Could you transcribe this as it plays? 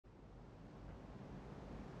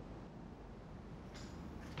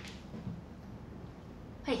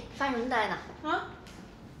发什么呆呢？啊？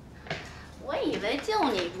我以为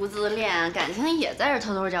就你不自恋，感情也在这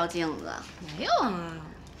偷偷照镜子。没有啊。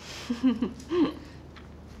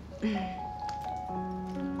伊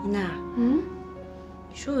娜，你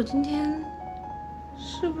说我今天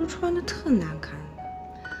是不是穿的特难看？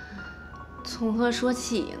从何说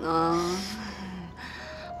起呢？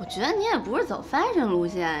我觉得你也不是走 fashion 路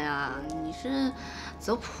线呀，你是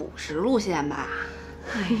走朴实路线吧？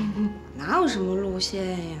哎，哪有什么路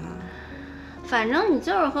线呀？反正你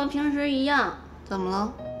就是和平时一样，怎么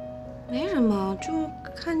了？没什么，就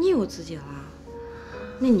看腻我自己了。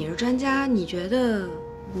那你是专家，你觉得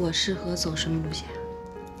我适合走什么路线？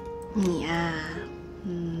你呀，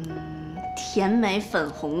甜美粉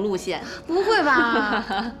红路线。不会吧？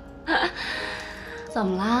怎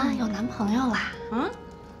么啦？有男朋友啦？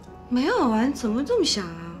没有啊，你怎么这么想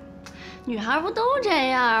啊？女孩不都这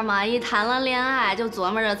样吗？一谈了恋爱就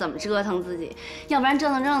琢磨着怎么折腾自己，要不然折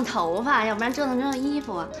腾头发，要不然折腾衣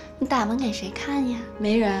服。你打扮给谁看呀？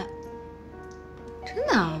没人。真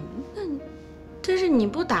的？那但是你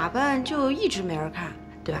不打扮就一直没人看，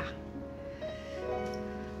对吧？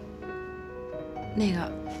那个，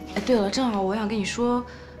哎，对了，正好我想跟你说，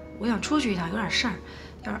我想出去一趟，有点事儿。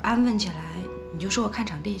要是安分起来，你就说我看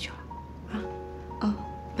场地去了，啊？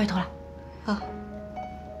拜托了。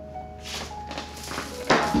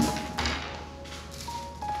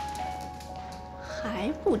还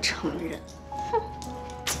不承认？哼！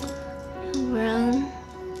要不然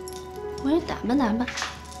我也打扮打扮。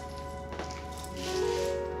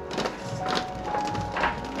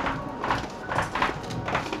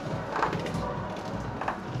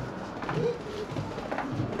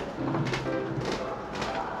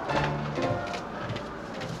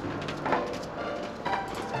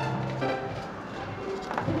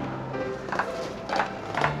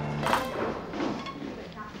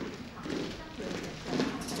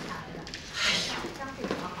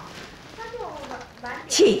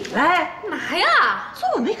起来，嘛呀？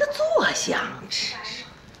做没个坐相，吃。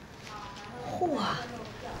嚯！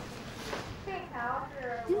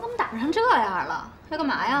您怎么打扮成这样了？要干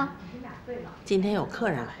嘛呀？今天有客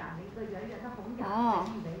人来。哦，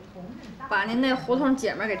把您那胡同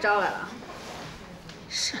姐们给招来了。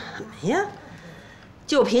什么呀？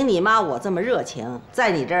就凭你妈我这么热情，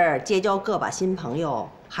在你这儿结交个把新朋友，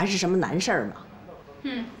还是什么难事儿吗？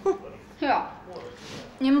哟，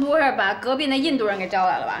您不是把隔壁那印度人给招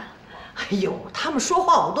来了吧？哎呦，他们说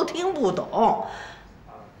话我都听不懂。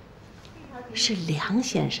是梁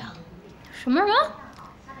先生。什么？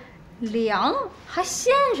梁还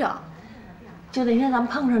先生？就那天咱们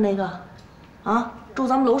碰上那个，住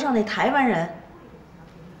咱们楼上那台湾人，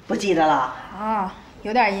不记得了？啊，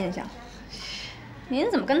有点印象。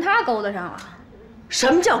您怎么跟他勾搭上了？什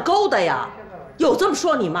么叫勾搭呀？有这么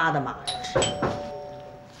说你妈的吗？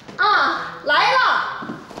啊，来了。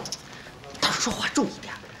他说话注意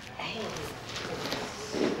点。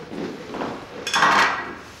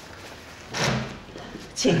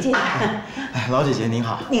请进。老姐姐您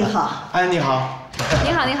好。您好。哎，你好。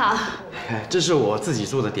你好，你好。这是我自己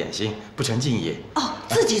做的点心，不成敬意。哦，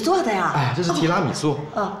自己做的呀？哎，这是提拉米苏。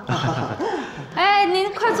哎，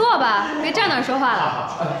您快坐吧，别站那儿说话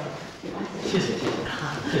了。谢谢。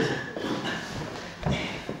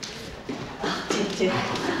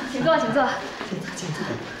请坐，请坐。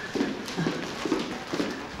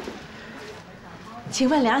请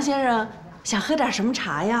问梁先生想喝点什么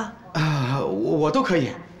茶呀？我都可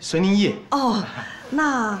以，随您意。哦，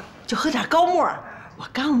那就喝点高沫，我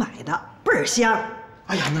刚买的，倍儿香。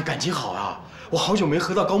哎呀，那感情好啊！我好久没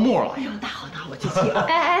喝到高沫了。哎呦，那好，我去沏。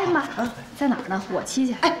哎妈，在哪儿呢？我沏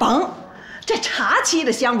去。哎，甭，这茶沏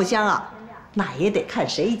的香不香啊？那也得看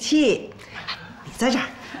谁沏。你在这儿，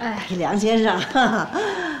陪梁先生。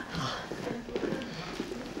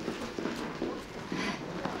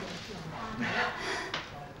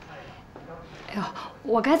哎呦，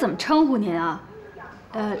我该怎么称呼您啊？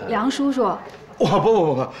梁叔叔。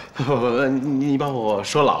不，你把我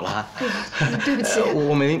说老了。对不起，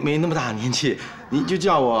我没那么大年纪，你就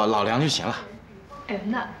叫我老梁就行了。哎，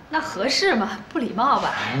那合适吗？不礼貌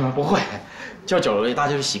吧？不会，叫久了大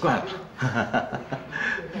家就习惯了嘛。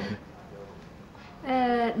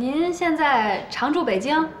您现在常住北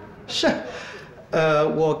京？是，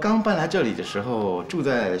我刚搬来这里的时候住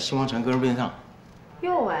在西王城歌边上。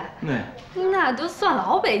哟喂，对，那都算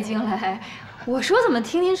老北京了嘿。我说怎么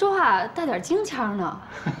听您说话带点京腔呢？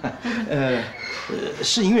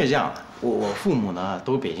是因为这样，我父母呢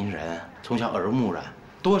都是北京人，从小耳濡目染，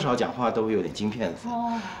多少讲话都会有点京片子。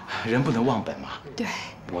人不能忘本嘛。对，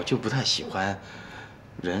我就不太喜欢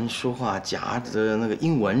人说话夹着那个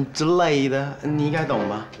英文之类的，你应该懂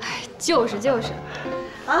吧？哎，就是。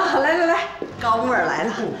啊，来，高沫儿来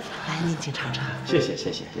了，来您请尝尝。谢谢。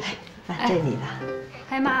来，这你的。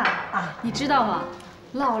哎妈啊，你知道吗？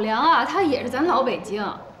老梁啊，他也是咱老北京。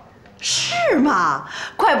是吗？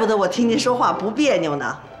怪不得我听您说话不别扭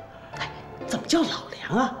呢。哎，怎么叫老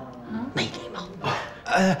梁啊？没礼貌。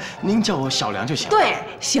您叫我小梁就行。对，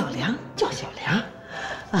小梁叫小梁。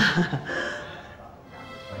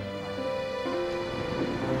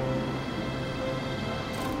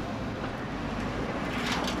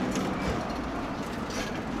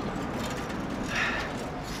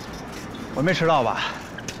我没迟到吧？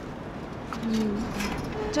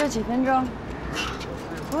就几分钟。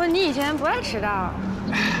不过你以前不爱迟到。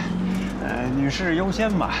女士优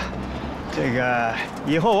先嘛。这个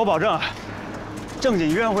以后我保证，正经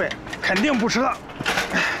约会肯定不迟到。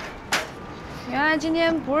原来今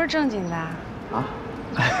天不是正经的。啊？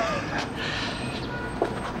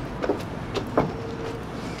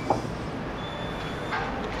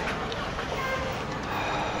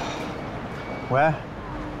喂，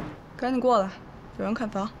赶紧过来，有人看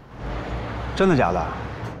房。真的假的？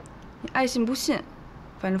你爱信不信，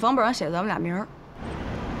反正房本上写咱们俩名儿。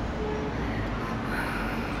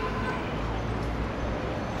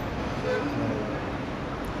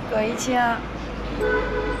葛一清。啊，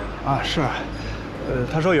是。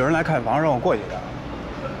他说有人来看房，让我过去一趟。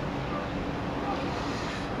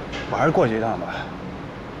我还是过去一趟吧。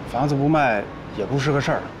房子不卖也不是个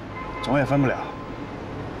事儿，总也分不了。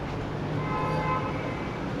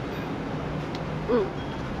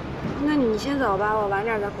那你先走吧，我晚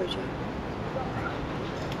点再回去。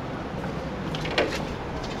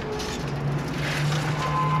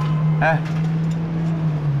哎，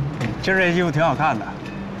今儿这衣服挺好看的。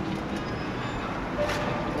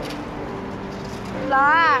老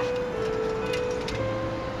二。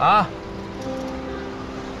啊？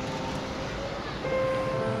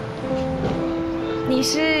你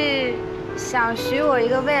是想许我一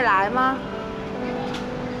个未来吗？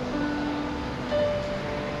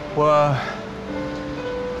我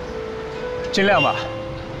尽量吧。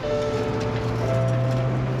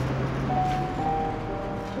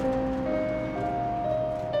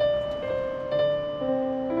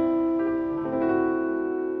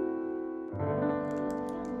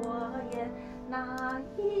我也那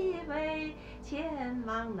一位前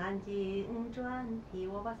往南京转，替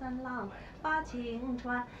我把三郎把情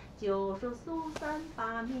传，就说苏三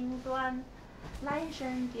把命断。来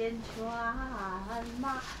生变犬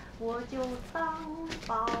马，我就当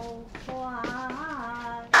保环。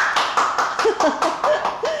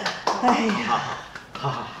哎呀，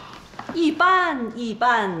好，一般，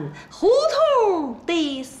糊涂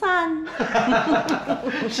第三。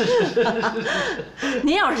是。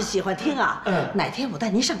您要是喜欢听啊，哪天我带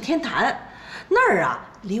您上天坛，那儿啊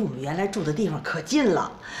离我们原来住的地方可近了。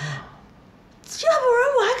要不然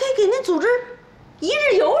我还可以给您组织一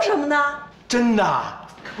日游什么的。真的？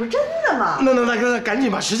可不是真的吗？那赶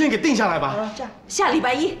紧把时间给定下来吧。这样，下礼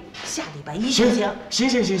拜一行不行？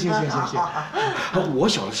行。我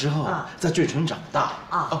小的时候在眷村长大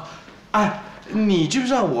啊。哎，你知不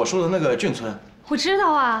知道我说的那个眷村？我知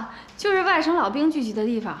道啊，就是外省老兵聚集的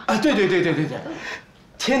地方。啊，对，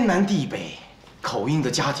天南地北，口音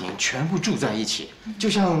的家庭全部住在一起，就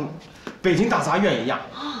像北京大杂院一样，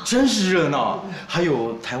真是热闹。还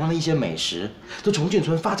有台湾的一些美食，都从眷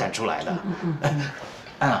村发展出来的。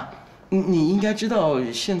安娜，你应该知道，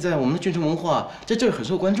现在我们的眷村文化在这儿很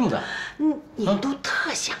受关注的。你们都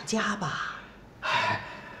特想家吧？哎，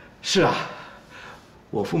是啊，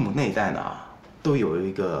我父母那一代呢，都有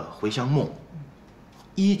一个回乡梦。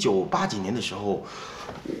1980几年的时候，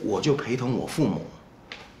我就陪同我父母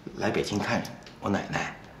来北京看我奶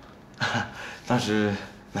奶。当时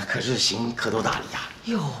那可是行可多大礼呀！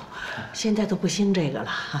哟，现在都不兴这个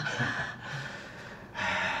了。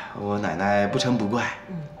我奶奶不嗔不怪，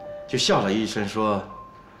就笑了一声说：“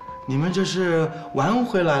你们这是玩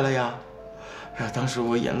回来了呀？”当时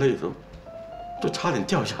我眼泪都差点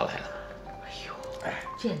掉下来了。哎呦，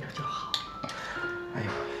见着就好。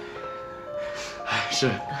是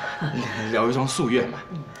聊一桩夙愿嘛。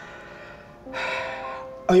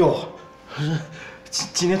哎呦，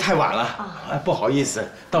今天太晚了，不好意思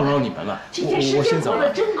打扰你们了。今天时间过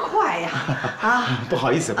得真快呀！啊，不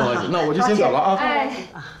好意思，那我就先走了啊。哎，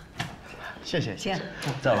谢谢，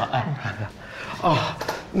走了。哎，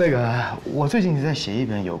那个我最近在写一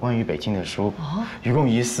本有关于北京的书，愚公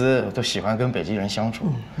移私，都喜欢跟北京人相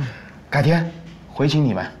处。改天回请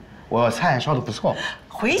你们，我菜烧得不错。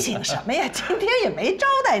回请什么呀？今天也没招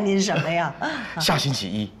待您什么呀。下星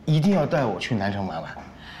期一定要带我去南城玩玩。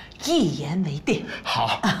一言为定。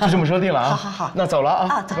好，就这么说定了啊。好，那走了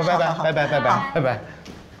啊。拜拜。拜拜。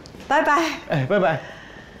拜拜。哎，拜拜。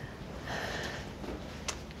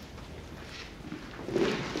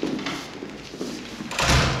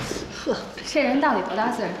这人到底多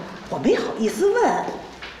大岁数？我没好意思问。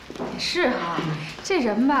也是哈，这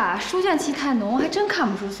人吧，书卷气太浓，还真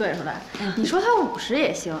看不出岁数来。你说他50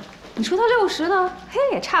也行，你说他60呢，嘿，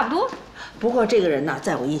也差不多。不过这个人呢，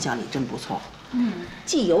在我印象里真不错。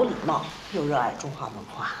既有礼貌，又热爱中华文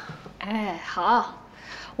化。哎，好，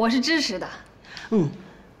我是支持的。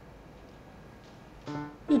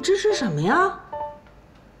你支持什么呀？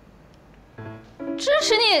支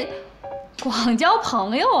持你广交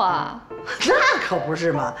朋友啊。那可不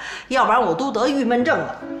是嘛，要不然我都得郁闷症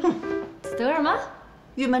了。哼，得什么？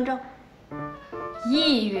郁闷症。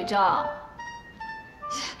抑郁症。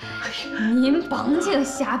您甭净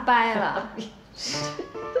瞎掰了。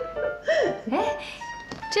哎，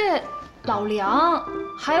这老梁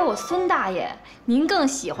还有我孙大爷，您更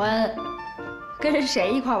喜欢跟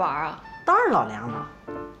谁一块玩啊？当然老梁了。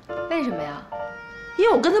为什么呀？因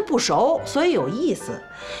为我跟他不熟，所以有意思。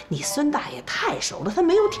你孙大爷太熟了，他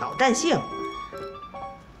没有挑战性。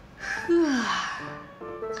呵，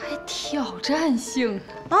还挑战性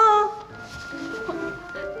啊！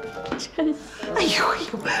真……哎呦，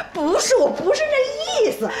不是，我不是那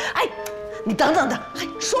意思。哎，你等，还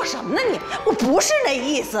说什么呢你？我不是那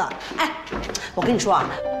意思。哎，我跟你说啊。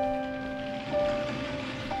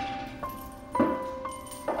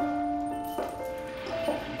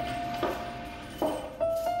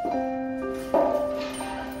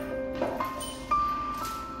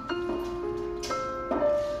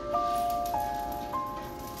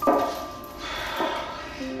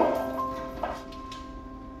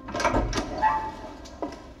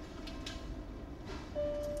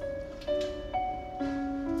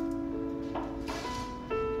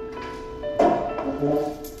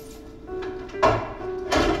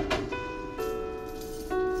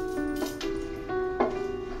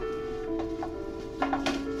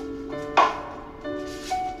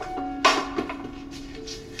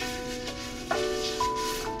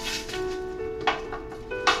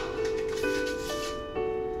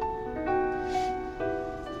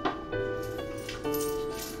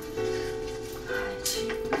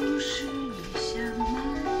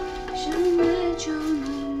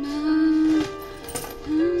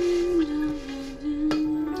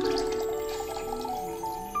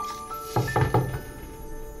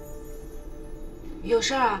有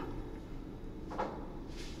事儿啊？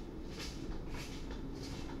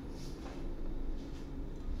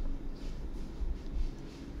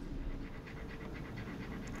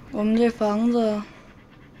我们这房子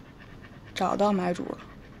找到买主了。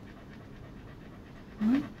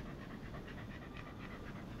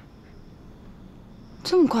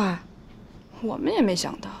这么快？我们也没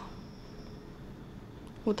想到。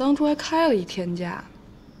我当初还开了1天价，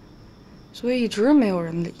所以一直没有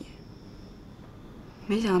人理。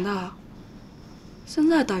没想到，现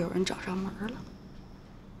在倒有人找上门了。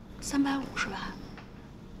350万。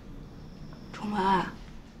崇文，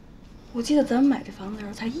我记得咱们买这房子的时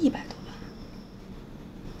候才100多万。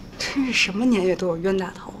真是什么年月都有冤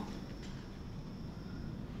大头。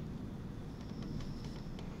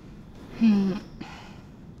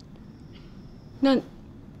那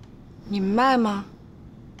你们卖吗？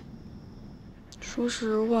说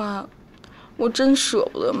实话，我真舍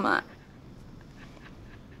不得卖。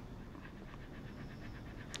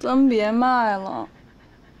咱们别卖了。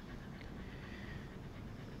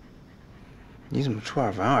你怎么出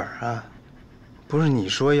尔反尔啊？不是你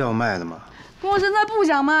说要卖的吗？我现在不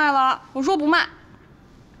想卖了，我说不卖。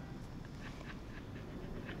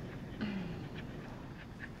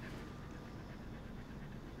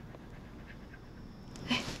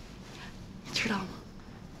哎，你知道吗？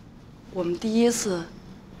我们第一次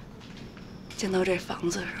见到这房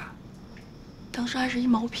子时，当时还是一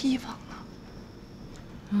毛坯房呢。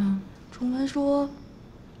崇文说，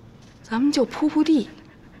咱们就铺铺地，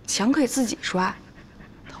墙可以自己刷。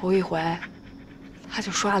头一回，他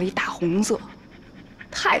就刷了一大红色，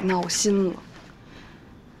太闹心了。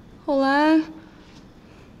后来，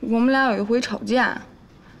我们俩有一回吵架，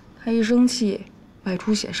他一生气，外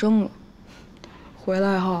出写生了。回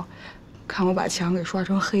来后，看我把墙给刷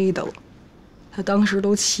成黑的了，他当时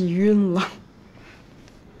都气晕了。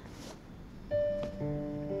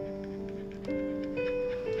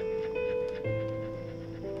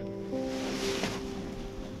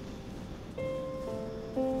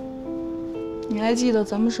你还记得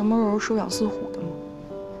咱们什么时候收养4虎的吗？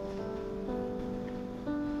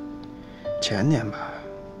前年吧。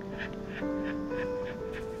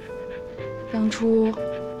当初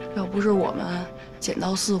要不是我们捡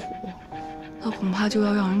到4虎，他恐怕就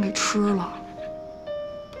要让人给吃了。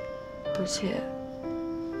而且，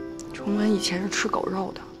崇文以前是吃狗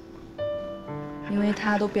肉的，因为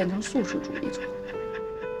他都变成素食主义者。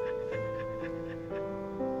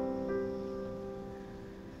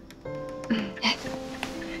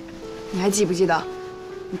你还记不记得，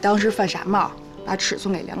你当时犯傻帽，把尺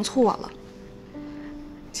寸给量错了，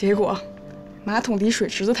结果马桶离水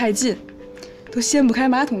池子太近，都掀不开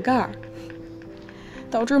马桶盖儿，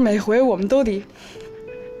导致每回我们都得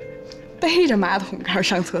背着马桶盖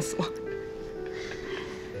上厕所。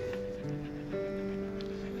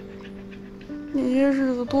那些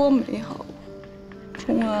日子多美好，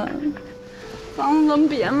崇文，房子咱们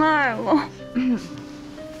别卖了。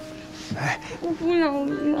哎，我不想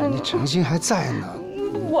离开你程昕还在呢。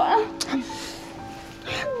我，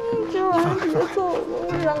今晚上别走了，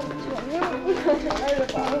我让你去，我不想待着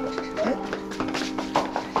房子。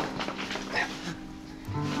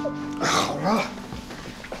好了，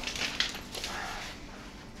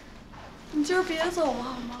你今儿别走了好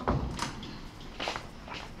吗？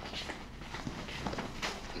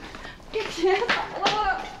你别走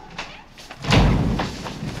了。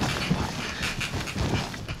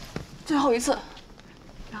最后一次，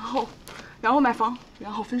然后买房，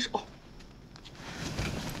然后分手。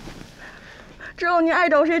之后你爱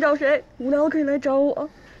找谁找谁，无聊可以来找我，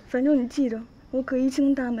反正你记着，我可一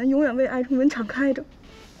清的大门永远为爱崇文敞开着。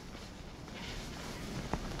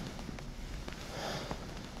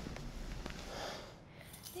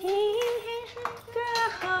今天是个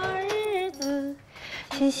好日子，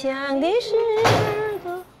吉祥的十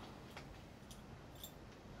个。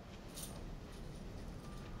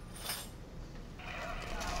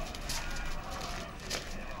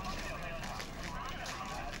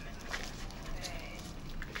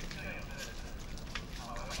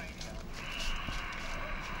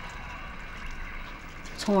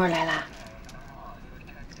聪儿来啦。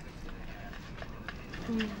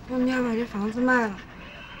我们要把这房子卖了。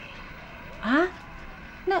啊？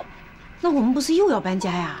那我们不是又要搬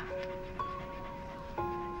家呀？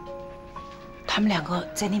他们两个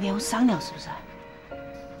在那边商量是不是？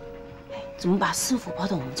哎，怎么把师傅跑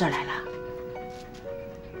到我们这儿来了？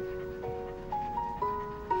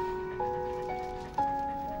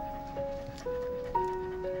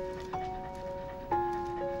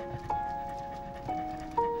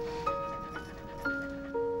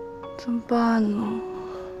怎么办呢？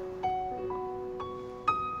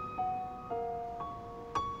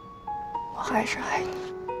我还是爱你。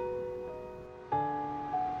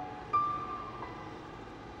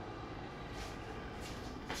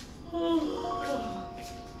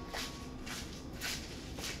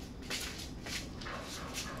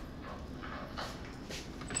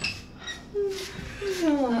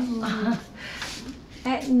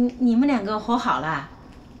哎，你们两个和好了？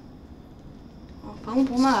房子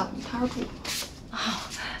不卖了，你踏实住。好，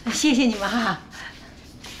谢谢你们哈。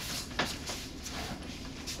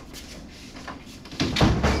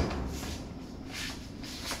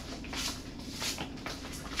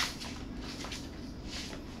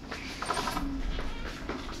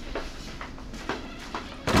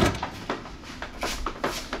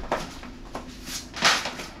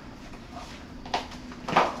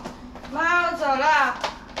妈，我走了。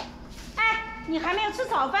哎，你还没有吃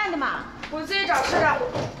早饭的嘛？我自己找吃的。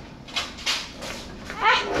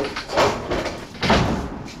哎，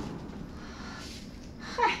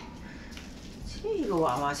嗨，这个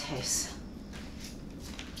娃娃才是。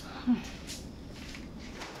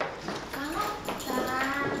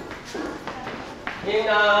英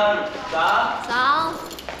娜，早。早，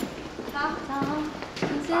你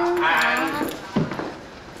先早。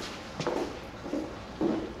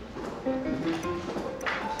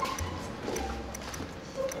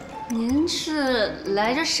您是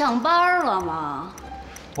来这上班了吗？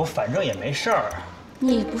我反正也没事儿。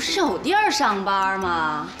你不是有地儿上班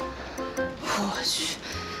吗？我去，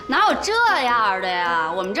哪有这样的呀？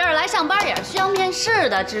我们这儿来上班也是需要面试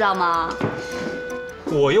的，知道吗？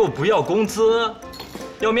我又不要工资，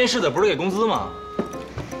要面试的不是给工资吗？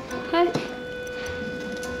哎，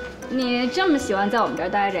你这么喜欢在我们这儿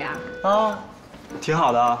待着呀？啊，挺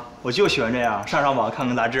好的，我就喜欢这样，上网看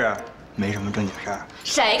看杂志，没什么正经事儿。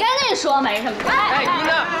谁跟你说没什么？哎，你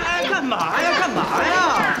呢？哎，干嘛呀？干嘛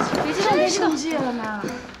呀？别激动，别激动。生气了吗？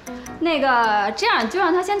那个，这样就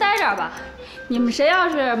让他先待这儿吧。你们谁要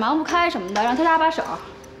是忙不开什么的，让他搭把手，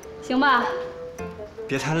行吧？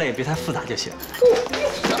别太累，别太复杂就行。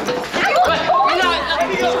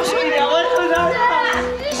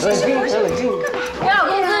冷静，冷静。要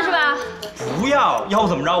有工资是吧？不要，要不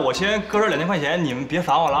怎么着？我先搁这2000块钱，你们别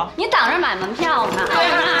烦我了。你等着买门票呢。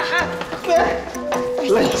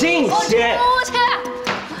冷静些。出去。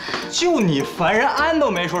就你烦人，安都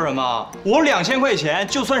没说什么。我2000块钱，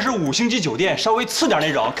就算是5星级酒店，稍微次点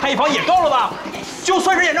那种，开一房也够了吧？就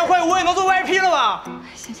算是演唱会，我也能做 VIP 了吧？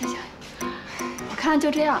行，我看就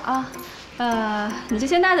这样啊。你就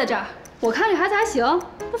先待在这儿，我看这孩子还行，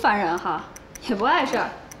不烦人哈，也不碍事儿。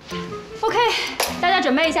OK， 大家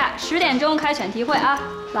准备一下，10点钟开选题会啊，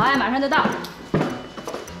老艾马上就到。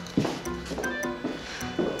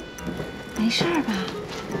没事儿吧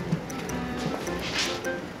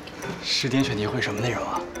10点选题会什么内容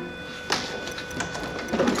啊？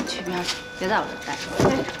去边去，别在我这儿待。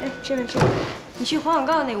哎，这边，你去黄广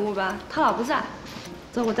告那屋吧，他老不在。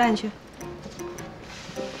走，我带你去。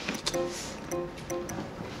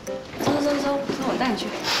走，我带你去。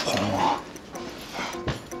红啊！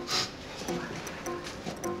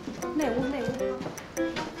那屋。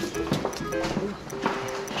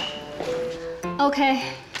OK，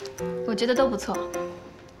 我觉得都不错。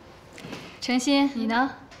程昕，你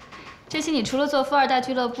呢？这期你除了做富二代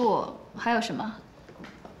俱乐部，还有什么？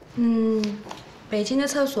北京的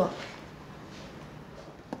厕所。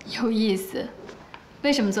有意思。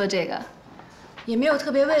为什么做这个？也没有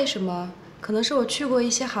特别为什么，可能是我去过一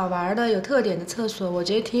些好玩的、有特点的厕所，我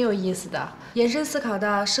觉得挺有意思的。延伸思考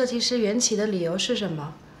到设计师缘起的理由是什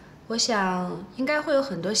么，我想应该会有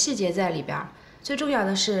很多细节在里边。最重要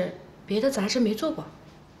的是，别的杂志没做过。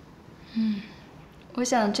我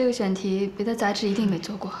想这个选题别的杂志一定没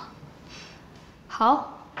做过。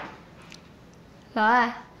好，老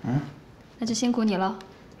艾，那就辛苦你了。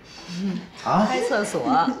啊？开厕所。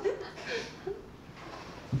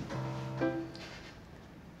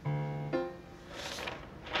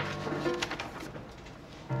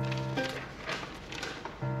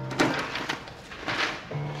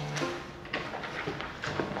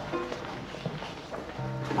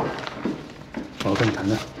我要跟你谈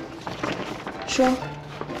谈。说。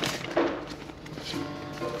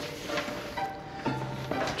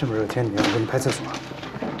这么热天，你让我给你拍厕所？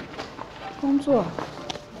工作。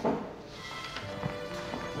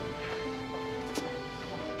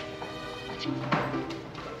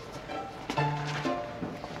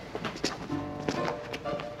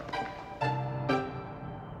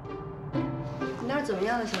你那儿怎么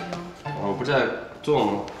样了，小熊？我不在做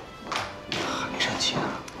吗？还没生气呢。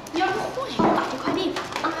你要是会帮我把这快递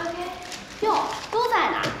发啊 ？OK。哟，都在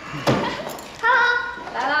呢。哈，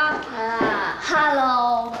来啦。啊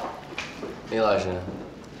 ，Hello。李老师。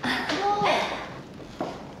哟，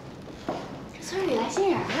这村里来新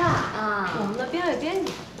人了啊！我们的编外编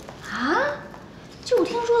辑。啊？就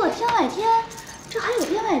听说了天外天，这还有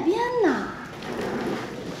编外编呢。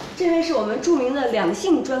这位是我们著名的两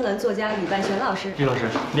性专栏作家李半玄老师。李老师，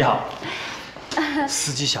你好。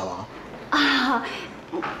司机小王。啊，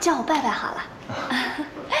叫我拜拜好了。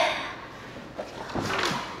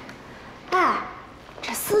哎，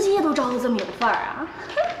这司机都招得这么有份儿啊！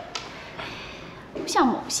不像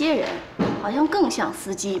某些人，好像更像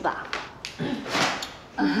司机吧？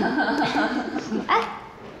哎，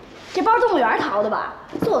这包动物园淘的吧？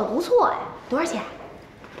做的不错哎，多少钱？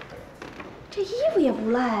这衣服也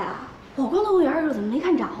不赖啊！我逛动物园的时候怎么没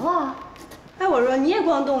看着啊？哎，我说你也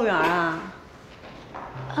逛动物园啊？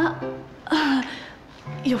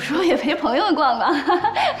有时候也陪朋友逛逛。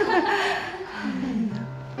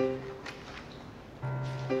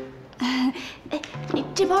哎，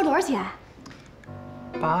这包多少钱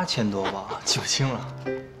8000多吧，记不清了。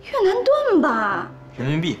越南盾吧？人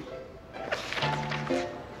民币。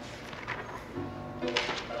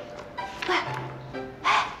喂，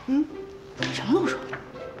什么都说。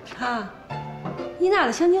他，伊娜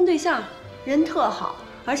的相亲对象，人特好，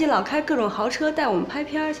而且老开各种豪车带我们拍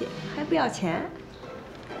片去，还不要钱。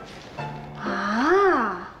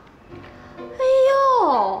啊！哎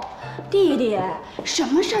呦，弟弟，什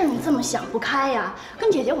么事儿你这么想不开呀？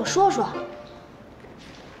跟姐姐我说说。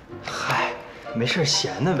嗨，没事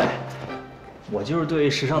闲的呗。我就是对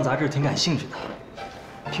时尚杂志挺感兴趣的，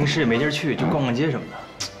平时也没地儿去，就逛逛街什么的。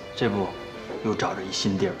这不，又找着一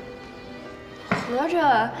新地儿。合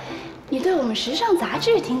着你对我们时尚杂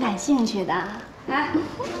志挺感兴趣的？哎，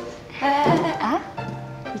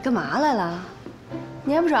你干嘛来了？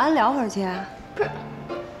你还不找安聊会儿去啊？不是，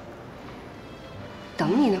等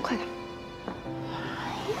你呢，快点。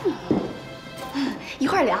一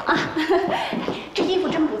会儿聊啊。这衣服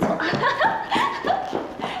真不错。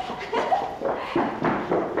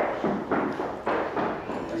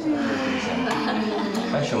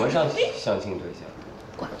还什么相亲对象？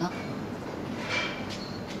管了。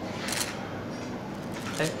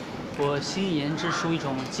哎，我新研制出一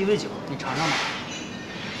种鸡尾酒，你尝尝吧。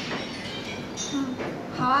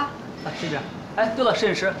好啊。来这边。哎，对了，摄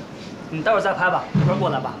影师，你待会儿再拍吧，一会儿过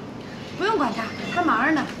来吧。不用管他，他忙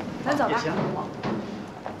着呢。咱走吧。也行。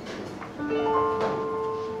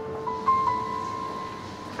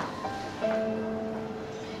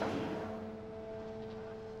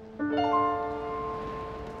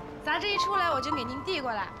杂志一出来，我就给您递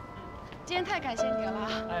过来。今天太感谢你了。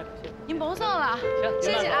哎，不谢。您甭送了。行，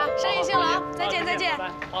谢谢啊，生意兴隆，再见再见。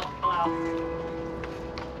好，上来啊。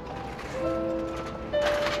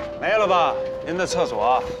没了吧？您的厕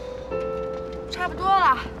所？差不多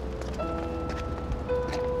了。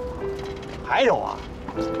还有啊？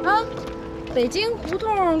啊，北京胡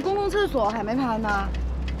同公共厕所还没排呢。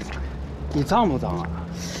你脏不脏啊？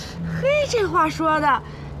嘿，这话说的，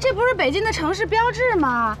这不是北京的城市标志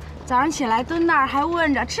吗？早上起来蹲那儿还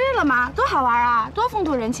问着吃了吗？多好玩啊，多风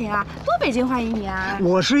土人情啊，多北京欢迎你啊！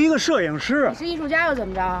我是一个摄影师。你是艺术家又怎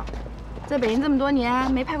么着？在北京这么多年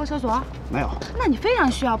没拍过厕所？没有。那你非常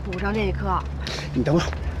需要补上这一课。你等会儿，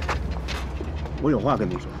我有话跟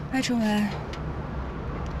你说。艾崇文，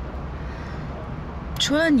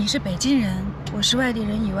除了你是北京人，我是外地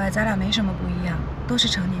人以外，咱俩没什么不一样，都是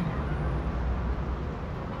成年人。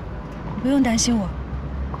你不用担心我，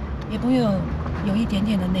也不用有一点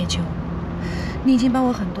点的内疚。你已经帮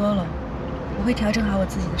我很多了，我会调整好我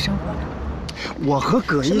自己的生活的。我和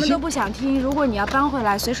葛一什么都不想听，如果你要搬回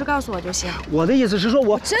来，随时告诉我就行。我的意思是说，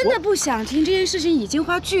我真的不想听，这件事情已经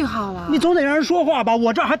画句号了。你总得让人说话吧？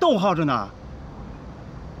我这儿还逗号着呢。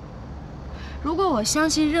如果我相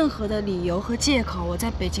信任何的理由和借口，我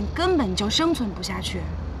在北京根本就生存不下去。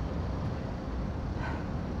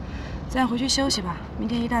咱回去休息吧，明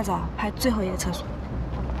天一大早排最后一个厕所。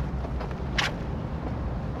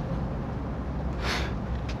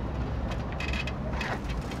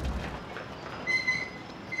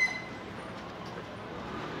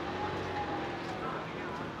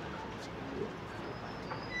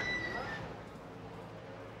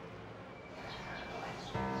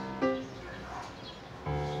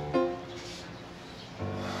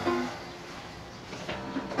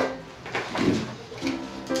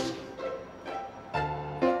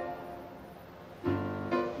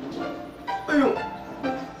哎呦，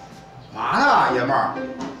嘛呢，爷们儿？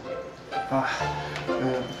啊，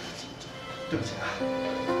对不起啊，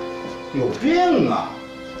有病啊！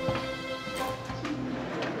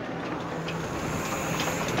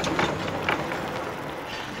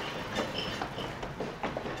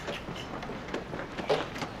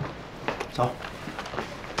走。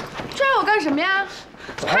抓我干什么呀？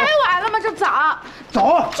太晚了吗？这早。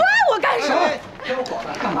走。抓我干什么？小伙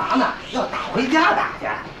子，干嘛呢？要打回家打去。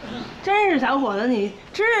真是小伙子，你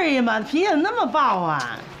至于吗？脾气怎么那么暴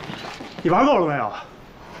啊？你玩够了没有？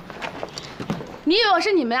你以为我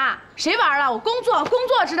是你们啊？谁玩了？我工作，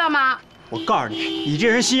知道吗？我告诉你，你这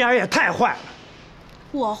人心眼也太坏了。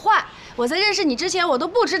我坏？我在认识你之前，我都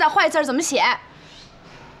不知道坏字怎么写。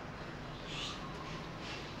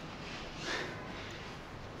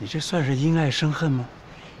你这算是因爱生恨吗？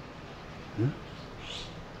嗯？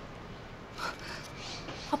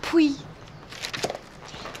啊呸！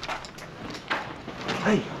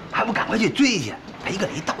哎，还不赶快去追去，赔个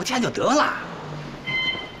礼道歉就得了。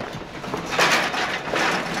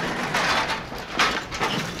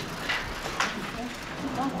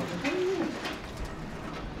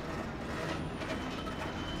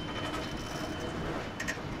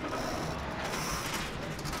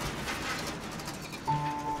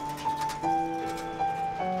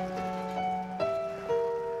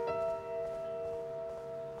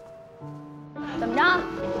怎么着？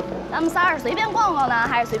咱们仨是随便逛逛呢，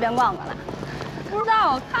还是随便逛逛呢？不知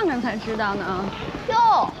道，看看才知道呢。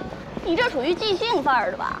哟，你这属于即兴范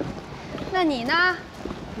儿的吧？那你呢？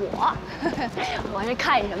我是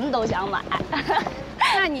看什么都想买。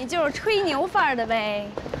那你就是吹牛范儿的呗。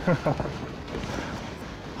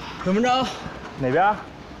怎么着？哪边？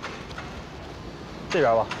这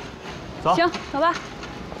边吧。走。行，走吧。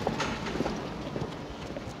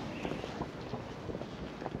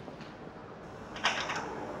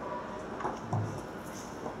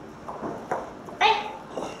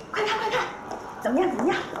怎么样？怎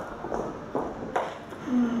么样？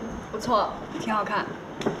不错，挺好看。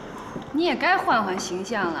你也该换换形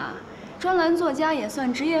象了，专栏作家也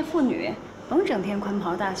算职业妇女，甭整天宽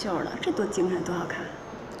袍大袖的，这多精神多好看。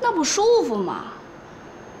那不舒服吗？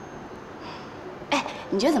哎，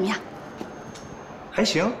你觉得怎么样？还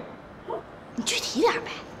行。你具体点呗。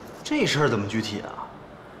这事儿怎么具体啊？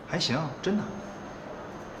还行，真的。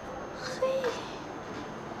嘿，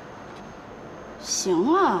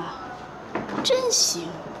行啊。真行！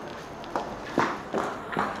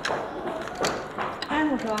哎，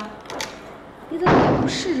我说，你怎么也不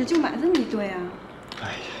试试就买这么一堆啊？哎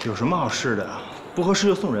呀，有什么好试的啊？不合适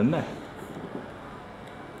就送人呗。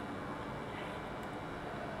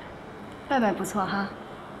拜拜不错哈，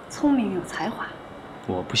聪明有才华。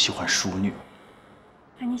我不喜欢淑女。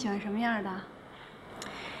那你喜欢什么样的？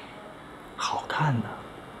好看的。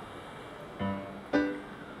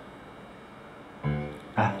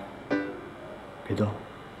哎，别动。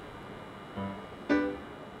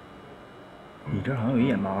你这好像有一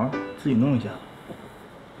眼毛，自己弄一下。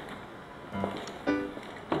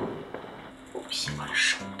不喜欢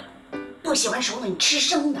熟的，不喜欢熟的，你吃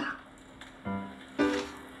生的。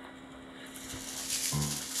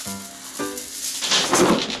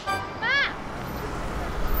妈！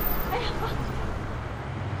哎呀，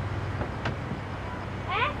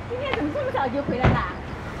哎，今天怎么这么早就回来了？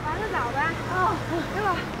玩得早呗。哦，哎呦，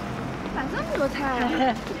咋这么多菜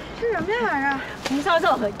啊？吃什么呀晚上？红烧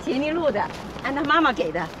肉，杰尼路的，按他妈妈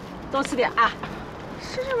给的，多吃点啊。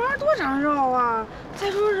吃这玩意儿多长肉啊！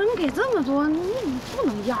再说人给这么多，你不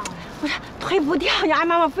能要呀。不是，推不掉呀，俺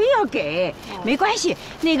妈妈非要给。没关系，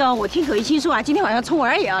那个我听可一亲说啊，今天晚上聪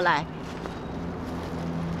文也要来。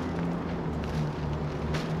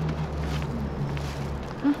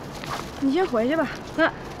你先回去吧。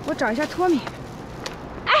我找一下托米。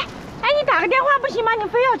哎，你打个电话不行吗？你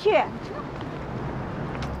非要去？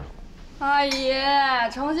阿姨，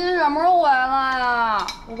程昕什么时候回来呀？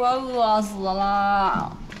我快饿死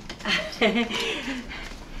了。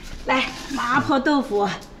来，麻婆豆腐。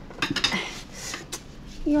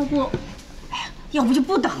要不就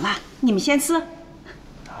不等了，你们先吃。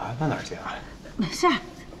啊，那哪行啊？没事。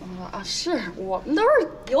是我们都是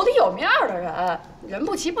有底有面的人，人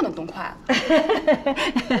不齐不能动筷子。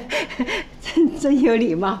真有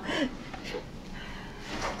礼貌。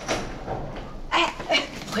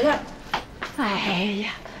回来了。哎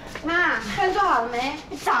呀，妈，饭做好了没？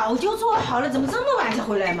早就做好了，怎么这么晚才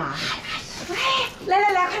回来嘛？来，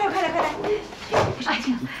快来！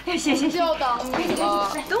哎，谢。就等你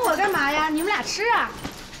了。等我干嘛呀？你们俩吃啊。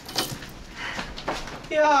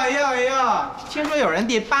哟！听说有人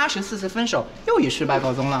第84次分手又以失败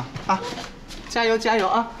告终了啊！加油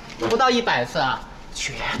啊！不到100次啊，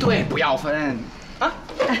绝对不要分啊！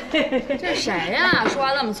这谁呀？说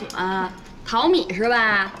话那么损，淘米是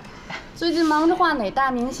吧？最近忙着画哪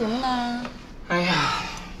大明星呢？哎呀，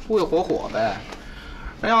不会火呗。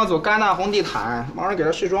人要走戛纳红地毯，忙着给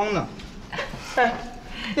他试妆呢。哎，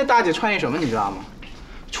那大姐穿一什么你知道吗？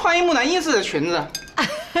穿一木乃伊似的裙子。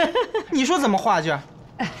你说怎么画劲？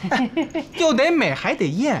又得美还得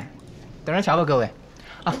艳，等着瞧吧，各位。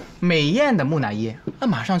啊，美艳的木乃伊，那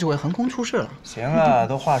马上就会横空出世了。行了，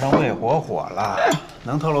都画成魏火了，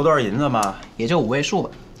能透露多少银子吗？也就5位数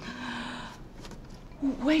吧。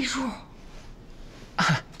5位数，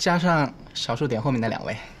加上小数点后面的2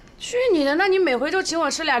位。去你的！那你每回都请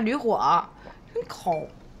我吃俩驴火，真抠。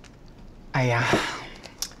哎呀，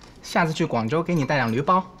下次去广州给你带2驴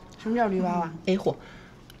包。什么叫驴包啊？A 货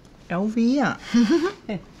 ，LV 呀。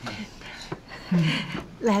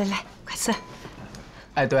来，快吃。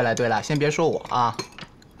哎，对了，先别说我啊。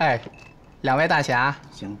哎，2位大侠，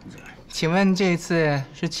行，请问这次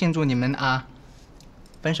是庆祝你们啊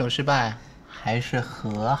分手失败，还是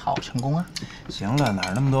和好成功啊？行了，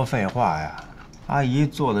哪那么多废话呀？阿姨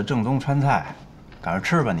做的正宗川菜，赶快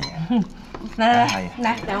吃吧你。来，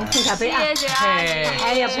两位碰下杯啊！谢谢阿姨。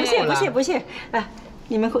哎呀，不谢。哎，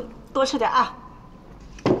你们多吃点啊。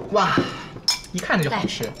哇，一看着就好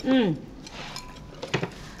吃。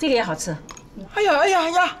这个也好吃。哎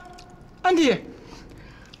呀，安迪，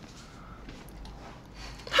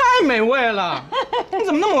太美味了！你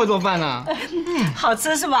怎么那么会做饭呢？好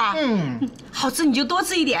吃是吧？好吃你就多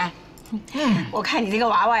吃一点。我看你这个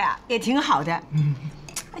娃娃呀，也挺好的。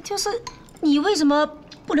就是你为什么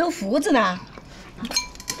不留胡子呢？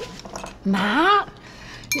妈，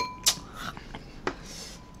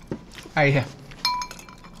哎呀，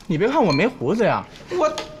你别看我没胡子呀，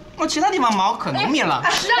我其他地方毛可浓密了。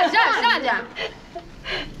让家。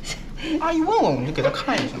阿姨问我就给她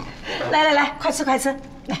看一下。来，快吃，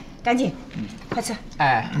来，赶紧，快吃。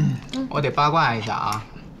哎，我得八卦一下啊。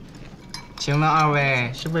请问2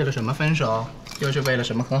位是为了什么分手？又是为了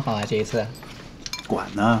什么和好啊？这一次？管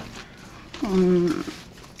呢？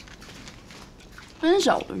分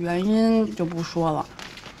手的原因就不说了。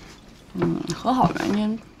和好原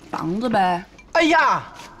因房子呗。哎呀！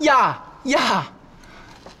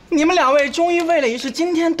你们2位终于为了一事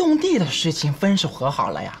惊天动地的事情分手和好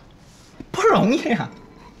了呀，不容易啊！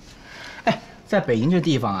哎，在北京这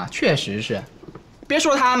地方啊，确实是，别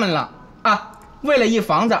说他们了啊，为了一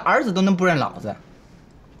房子，儿子都能不认老子。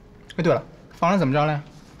哎，对了，房子怎么着嘞？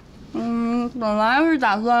本来是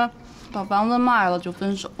打算把房子卖了就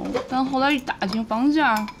分手，但后来一打听房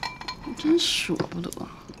价，真舍不得。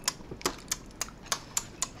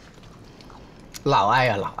老艾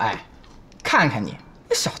呀，老艾，看看你，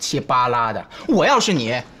小气巴拉的。我要是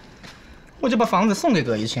你，我就把房子送给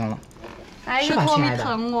葛一清了。哎呀，托米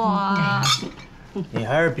疼我啊！你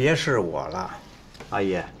还是别试我了，阿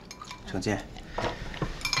姨，程昕，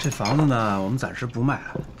这房子呢，我们暂时不卖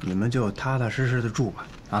了，你们就踏踏实实的住吧。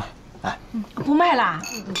啊，哎，不卖啦！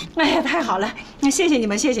哎呀，太好了，谢谢你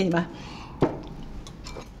们，谢谢你们。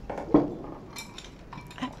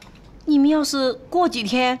哎，你们要是过几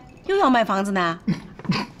天又要卖房子呢？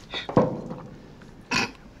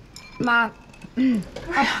妈，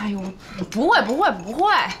哎呦，不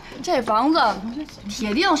会，这房子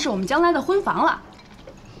铁定是我们将来的婚房了。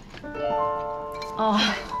哦。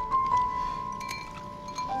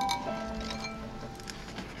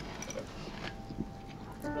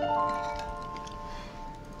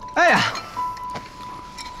哎呀，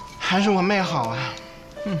还是我妹好啊。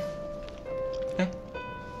哎，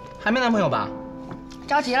还没男朋友吧？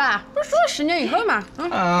着急了，不是说10年以后吗？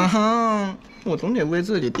我总得为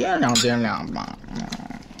自己掂量掂量吧。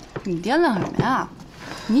你掂量什么呀？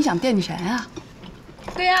你想惦记谁呀？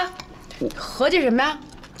对呀，合计什么呀？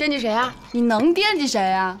惦记谁呀？你能惦记谁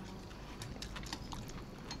呀？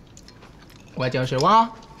我就是我，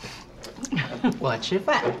我吃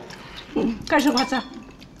饭。快吃快吃。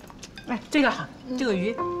哎，这个好，这个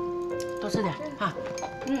鱼多吃点啊。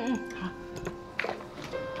好。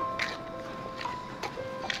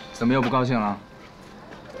怎么又不高兴了？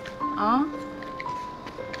啊？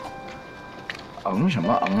什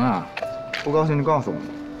么啊？不高兴就告诉我。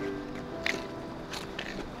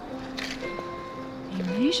也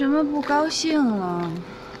没什么不高兴了，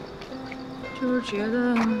就是觉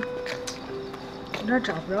得有点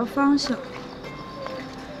找不着方向。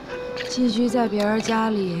寄居在别人家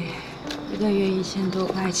里，1个月1000多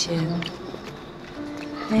块钱，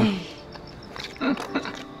哎。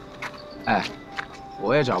哎，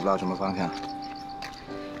我也找不到什么方向。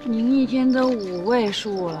您一天都5位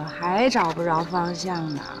数了，还找不着方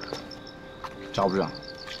向呢？找不着，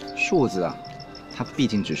数字啊，它毕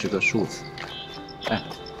竟只是个数字。哎，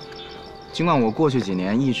尽管我过去几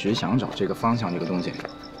年一直想找这个方向这个东西，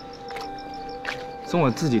从我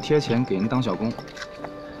自己贴钱给人当小工，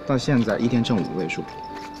到现在一天挣5位数，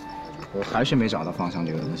我还是没找到方向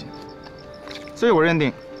这个东西。所以我认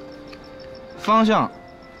定，方向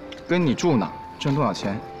跟你住哪、挣多少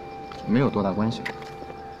钱没有多大关系。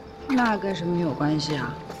那跟什么有关系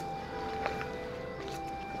啊？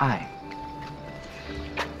爱。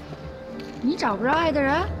你找不着爱的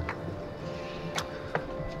人？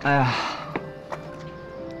哎呀，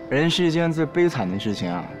人世间最悲惨的事情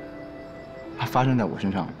啊，还发生在我身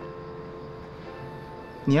上。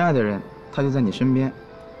你爱的人，他就在你身边。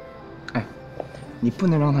哎，你不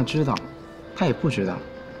能让他知道，他也不知道。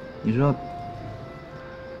你说，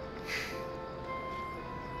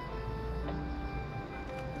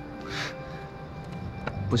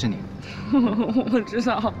不是你。我知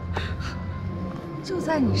道，就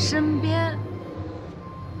在你身边。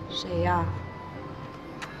谁呀？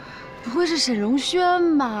不会是沈容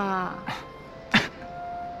萱吧？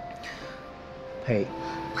呸！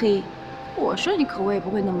呸！我说你口味不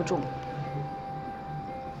会那么重。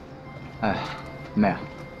哎，妹啊，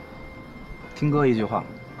听哥一句话，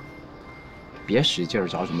别使劲儿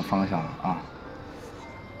找什么方向了啊！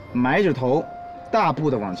埋着头，大步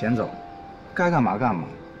的往前走，该干嘛干嘛。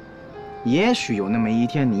也许有那么一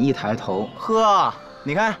天，你一抬头，呵，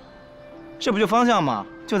你看，这不就方向吗？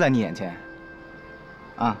就在你眼前。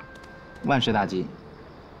啊，万事大吉。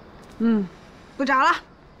不找了。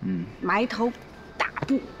埋头，大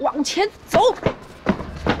步往前走。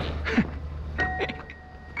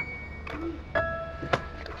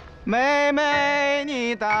妹妹，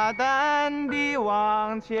你大胆地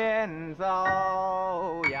往前走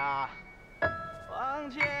呀，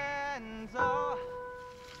往前走。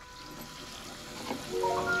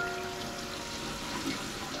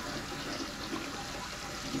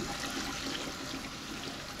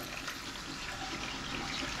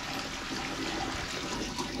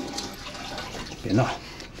别闹！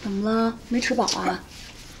怎么了？没吃饱啊？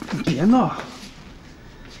别闹！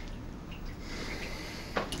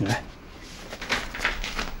你来，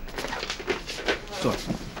坐。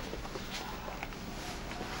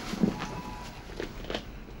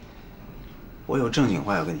我有正经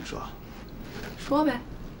话要跟你说。说呗。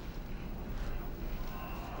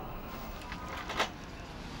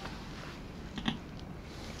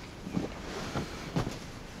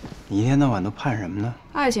你一天到晚都盼什么呢？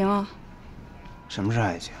爱情啊。什么是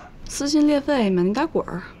爱情？撕心裂肺，满地打滚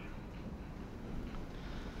儿。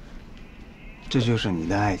这就是你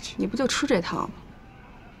的爱情？你不就吃这套吗？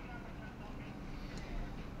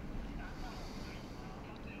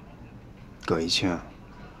葛一清，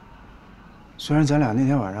虽然咱俩那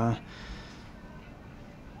天晚上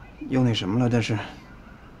又那什么了，但是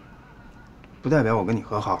不代表我跟你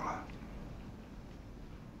和好了。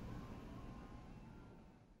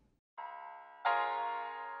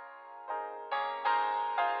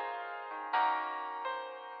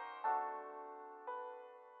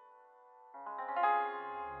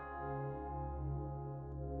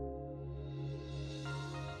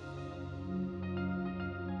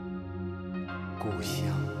故乡，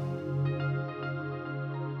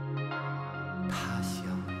他乡，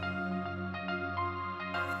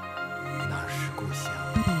哪儿是故乡？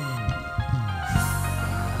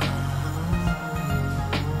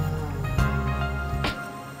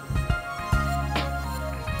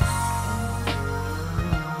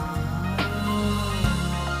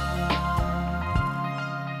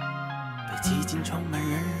被挤进充满人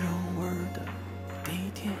肉味儿的地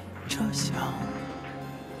铁车厢。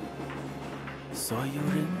 所有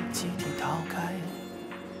人集体逃开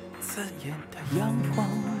刺眼的阳光，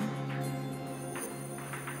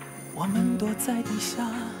我们躲在地下，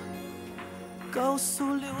高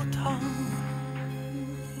速流淌，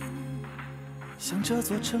像这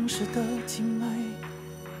座城市的静脉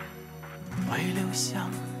会流向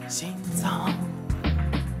心脏。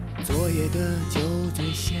昨夜的酒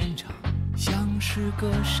醉现场像是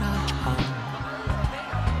个沙场，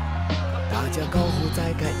大家高呼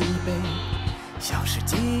再干一杯。 像是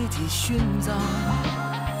集体殉葬，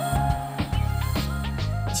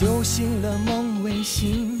酒醒了梦未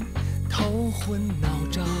醒，头昏脑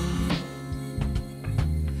胀，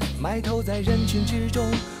埋头在人群之中，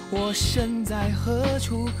我身在何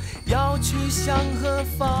处，要去向何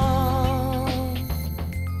方？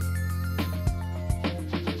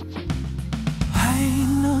还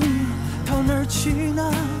能到哪儿去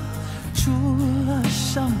呢？除了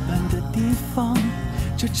上班的地方。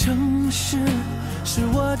 这城市是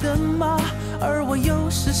我的吗？而我又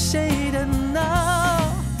是谁的呢？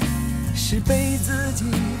是被自己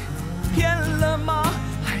骗了吗？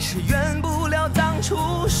还是圆不了当初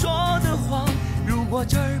说的谎？如果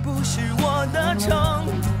这儿不是我的城，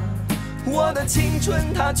我的青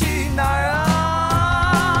春它去哪儿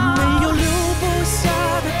啊？没有留不下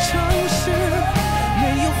的城市，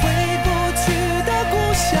没有回不去的故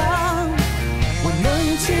乡，我能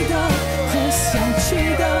去的和想去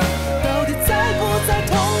的。